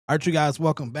Alright, you guys,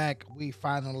 welcome back. We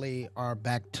finally are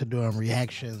back to doing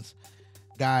reactions.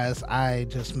 Guys, I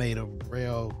just made a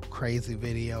real crazy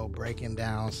video breaking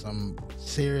down some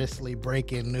seriously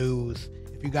breaking news.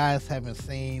 If you guys haven't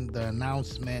seen the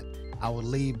announcement, I will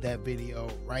leave that video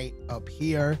right up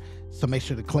here. So make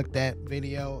sure to click that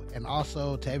video. And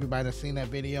also to everybody that's seen that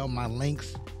video, my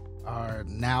links are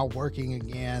now working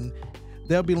again.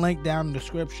 They'll be linked down in the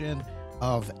description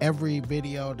of every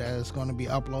video that is going to be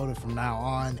uploaded from now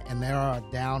on, and they are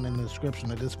down in the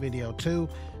description of this video too,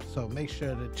 so make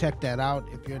sure to check that out.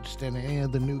 If you're interested in any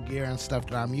of the new gear and stuff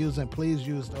that I'm using, please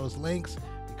use those links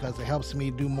because it helps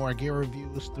me do more gear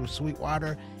reviews through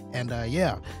Sweetwater. And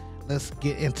yeah, let's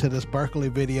get into this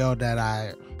Berklee video that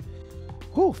I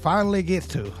finally get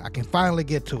to. I can finally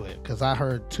get to it because I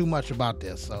heard too much about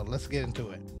this, so let's get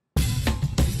into it.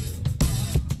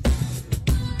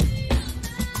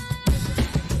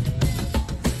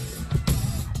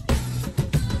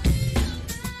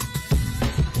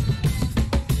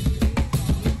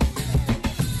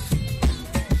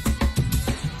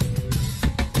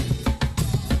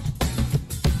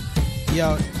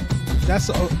 Yo, that's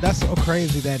so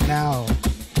crazy that now,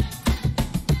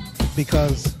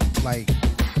 because like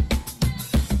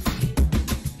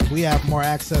we have more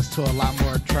access to a lot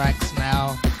more tracks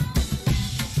now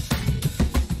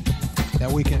that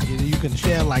you can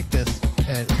share like this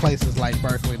at places like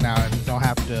Berklee now, and you don't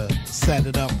have to set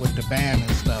it up with the band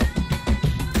and stuff.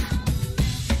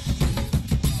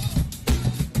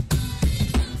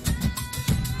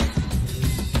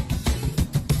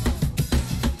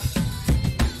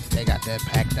 That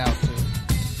packed out too.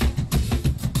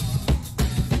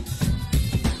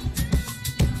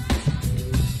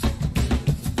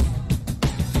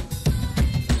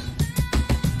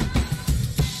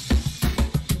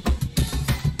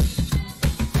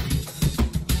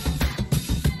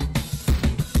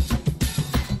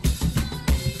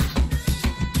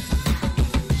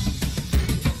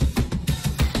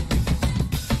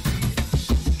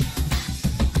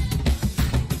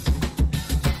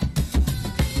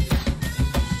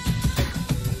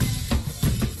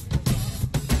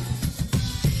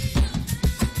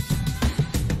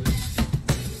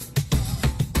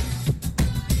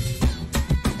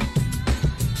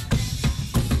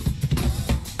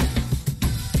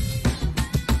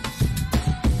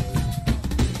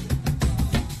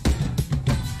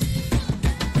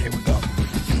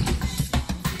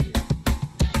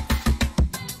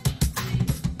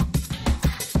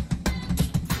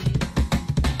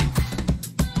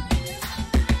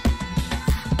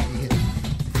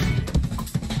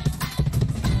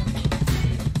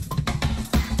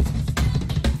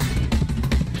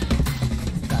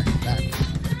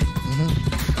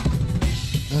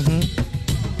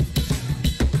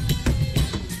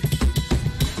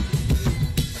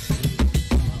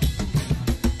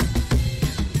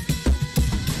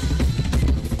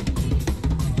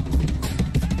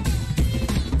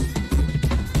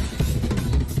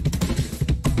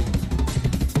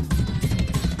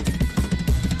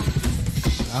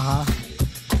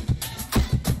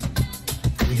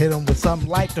 We hit him with something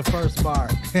like the first bar.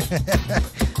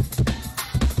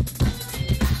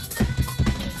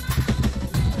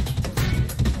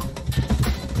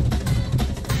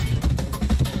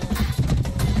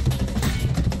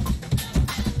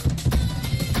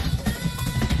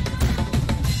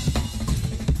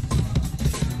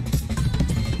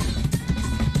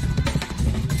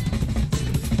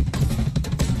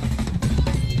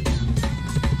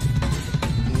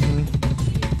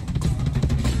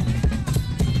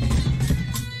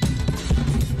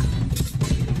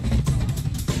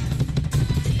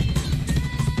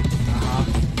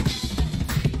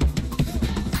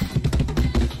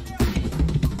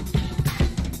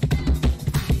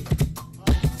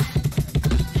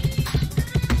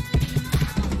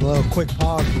 A little quick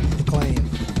pause to clean.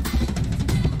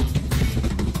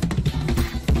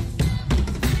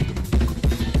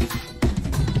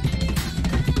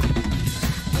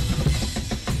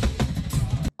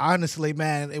 Honestly,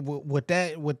 man, with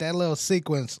that little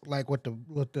sequence, like with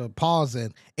the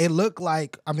pausing, it looked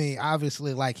like, I mean,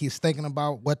 obviously, like he's thinking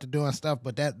about what to do and stuff,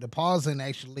 but the pausing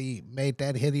actually made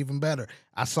that hit even better.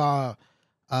 I saw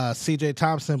CJ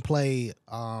Thompson play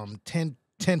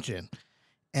Tension.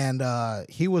 And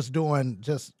he was doing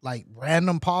just like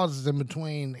random pauses in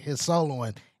between his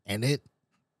soloing, and it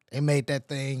made that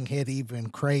thing hit even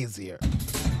crazier.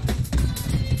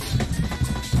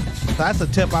 So that's a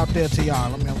tip out there to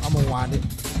y'all. I'm gonna wind it.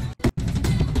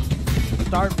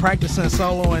 Start practicing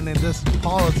soloing and just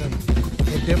pausing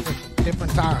at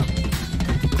different times.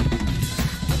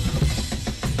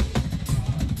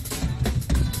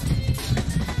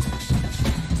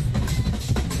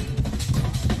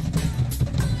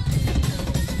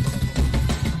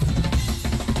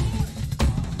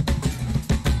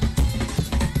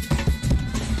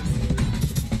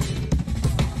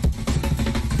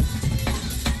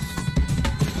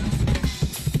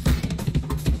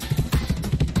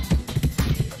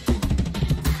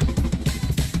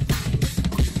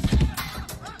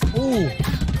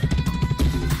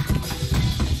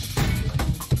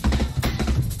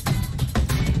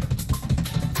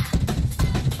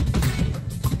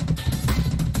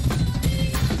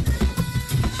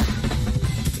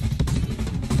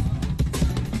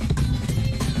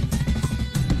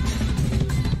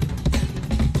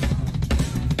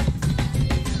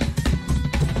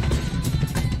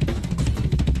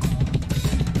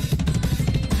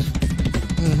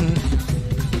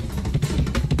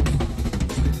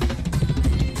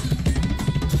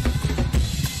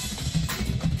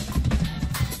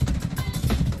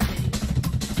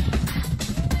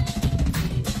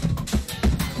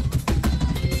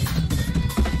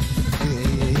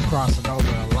 crossing over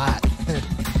a lot.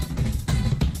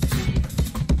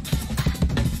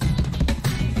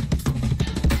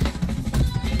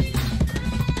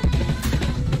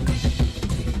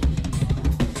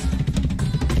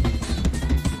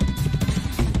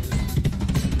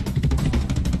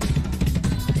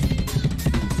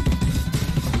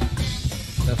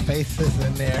 The faces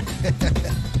in there.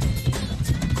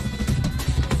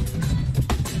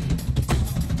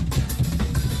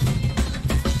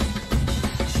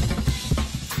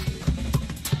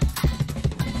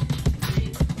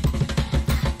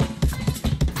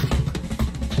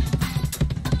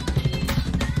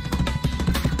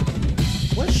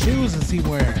 What shoes is he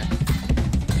wearing?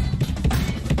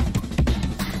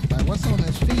 Like, what's on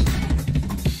his feet?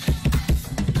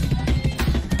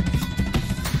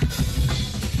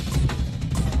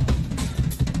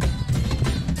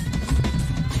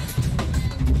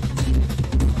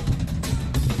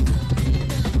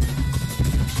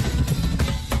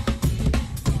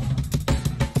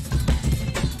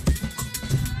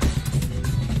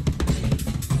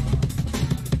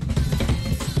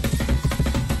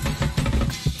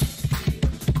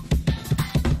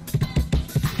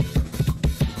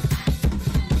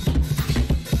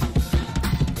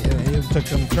 Took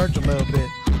them to church a little bit.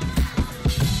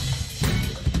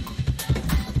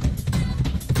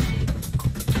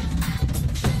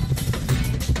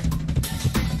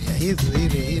 Yeah, he's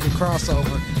a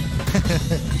crossover.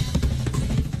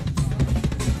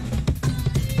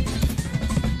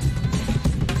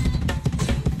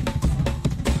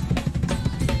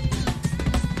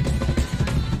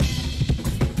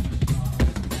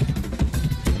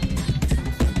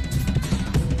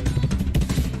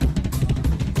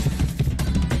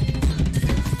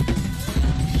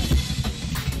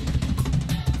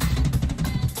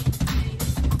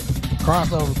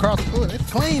 Crossover. Ooh,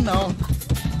 it's clean though.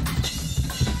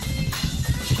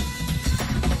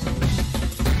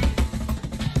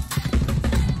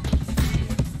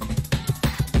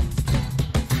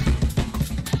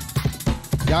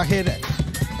 Y'all hear that?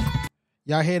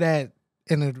 Y'all hear that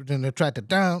in the track? The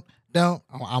down.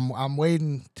 I'm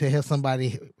waiting to hear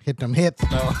somebody hit them hits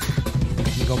though.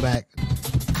 Let me go back.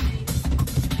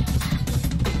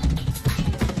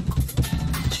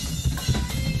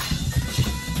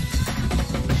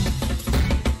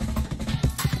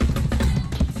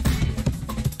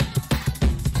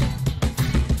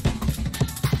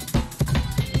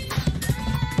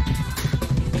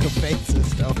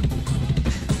 Faces though.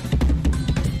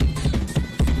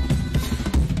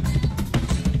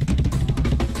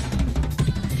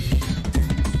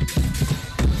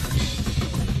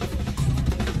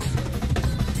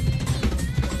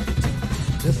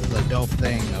 This is a dope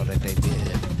thing though that they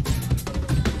did.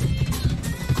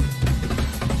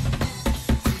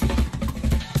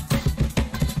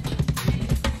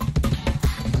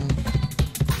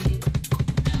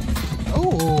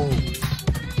 Oh.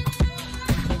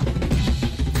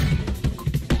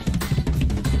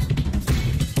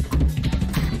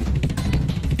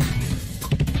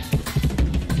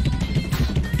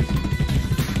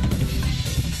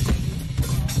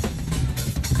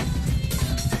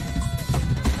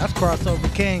 That's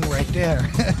crossover king right there. I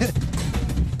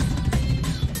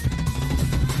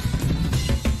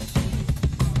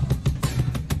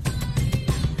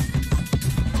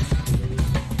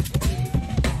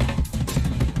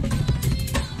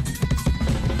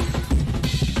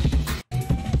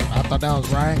thought that was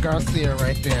Ryan Garcia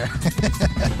right there.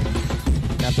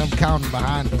 Got them counting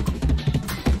behind him.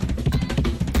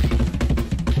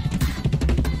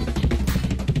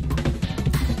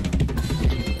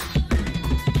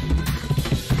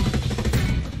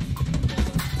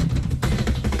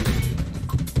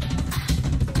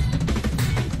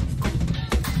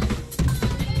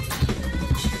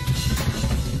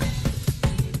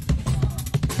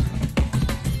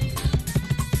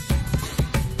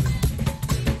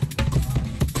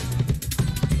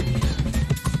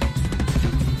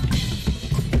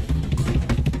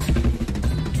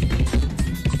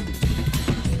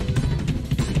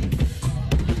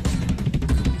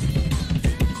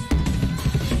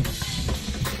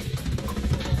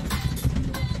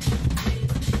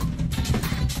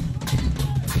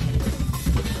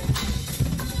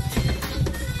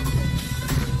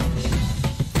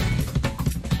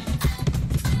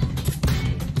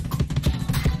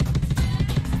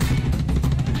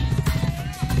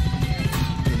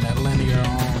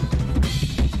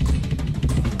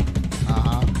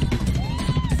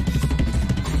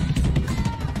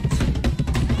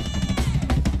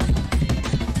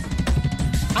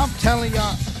 telling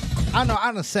y'all, I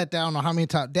done sat down on how many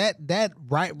times that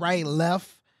right, left,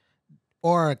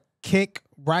 or kick,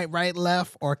 right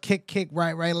left, or kick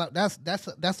right left.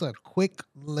 That's a quick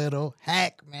little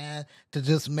hack, man, to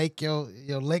just make your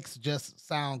licks just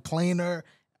sound cleaner,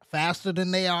 faster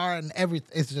than they are, and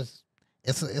everything. It's just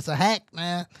it's a hack,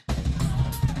 man.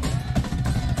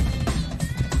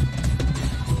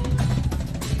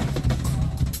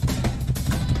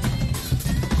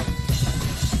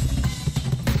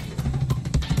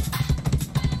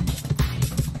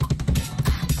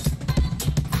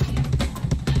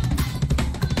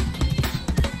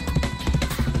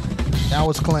 That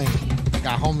was clean.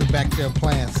 Got homie back there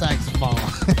playing saxophone.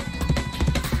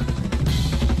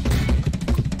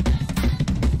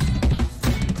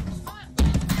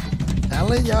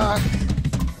 Telling y'all.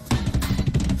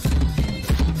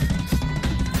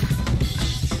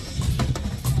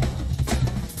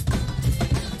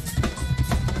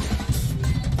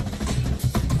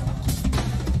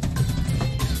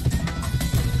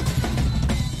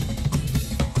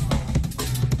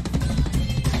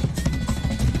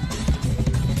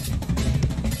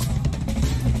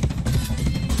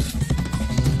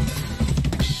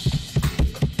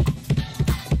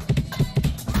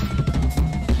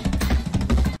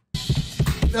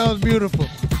 That was beautiful.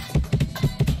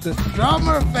 The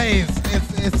drummer face,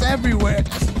 it's everywhere.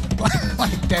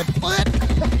 Like that foot.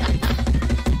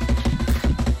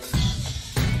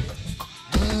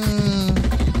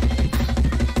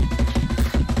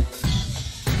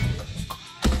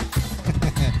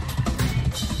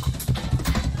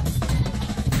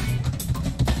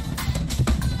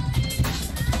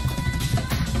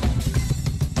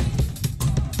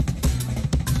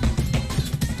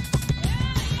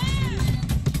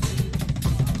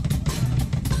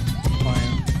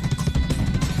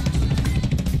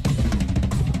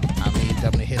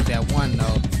 Hit that one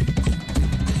note.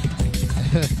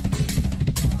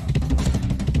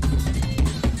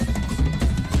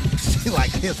 See,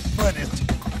 like his foot is.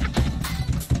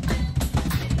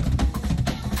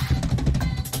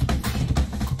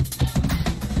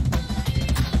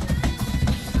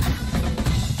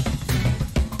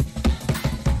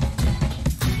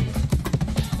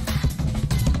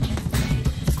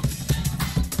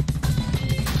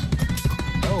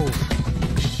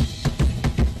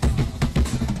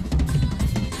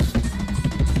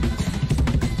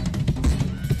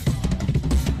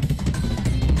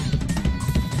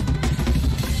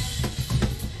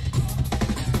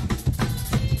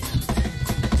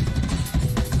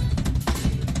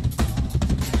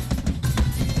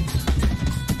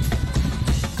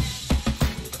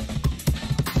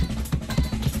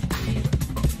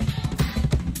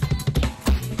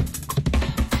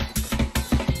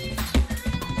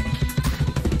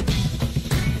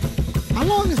 How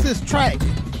long is this track?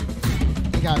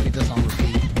 You gotta be just on repeat.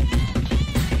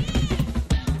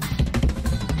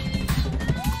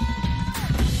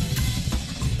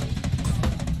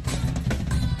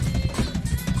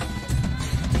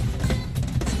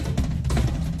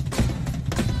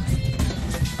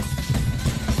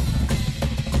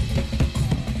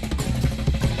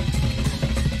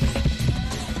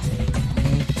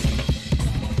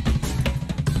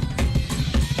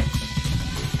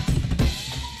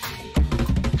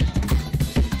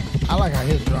 I like how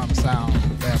his drums sound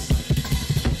the best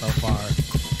so far.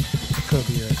 It could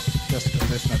be just the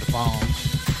listen of the phone.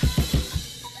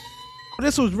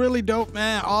 This was really dope,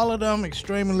 man. All of them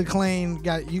extremely clean.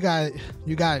 You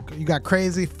got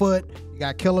Crazy Foot. You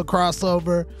got Killer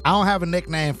Crossover. I don't have a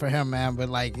nickname for him, man, but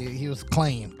like he was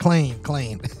clean.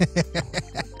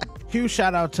 Huge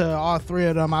shout out to all three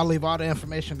of them. I'll leave all the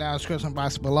information down in the description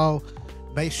box below.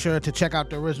 Make sure to check out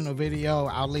the original video.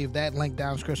 I'll leave that link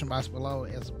down in the description box below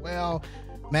as well.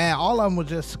 Man, all of them were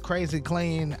just crazy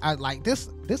clean. I like this.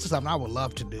 This is something I would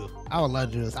love to do. I would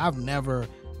love to do this. I've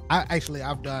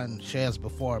done shares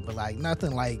before, but like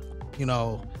nothing like, you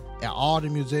know, all the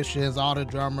musicians, all the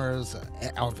drummers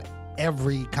of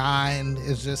every kind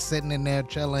is just sitting in there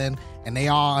chilling, and they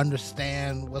all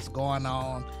understand what's going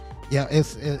on. Yeah,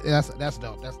 that's dope. That's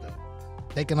dope.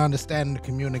 They can understand the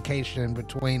communication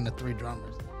between the three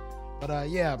drummers. But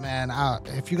yeah, man,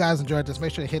 if you guys enjoyed this,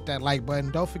 make sure to hit that like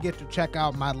button. Don't forget to check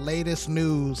out my latest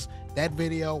news. That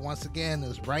video, once again,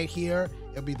 is right here.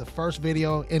 It'll be the first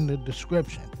video in the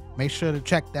description. Make sure to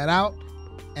check that out.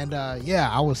 And yeah,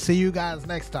 I will see you guys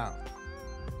next time.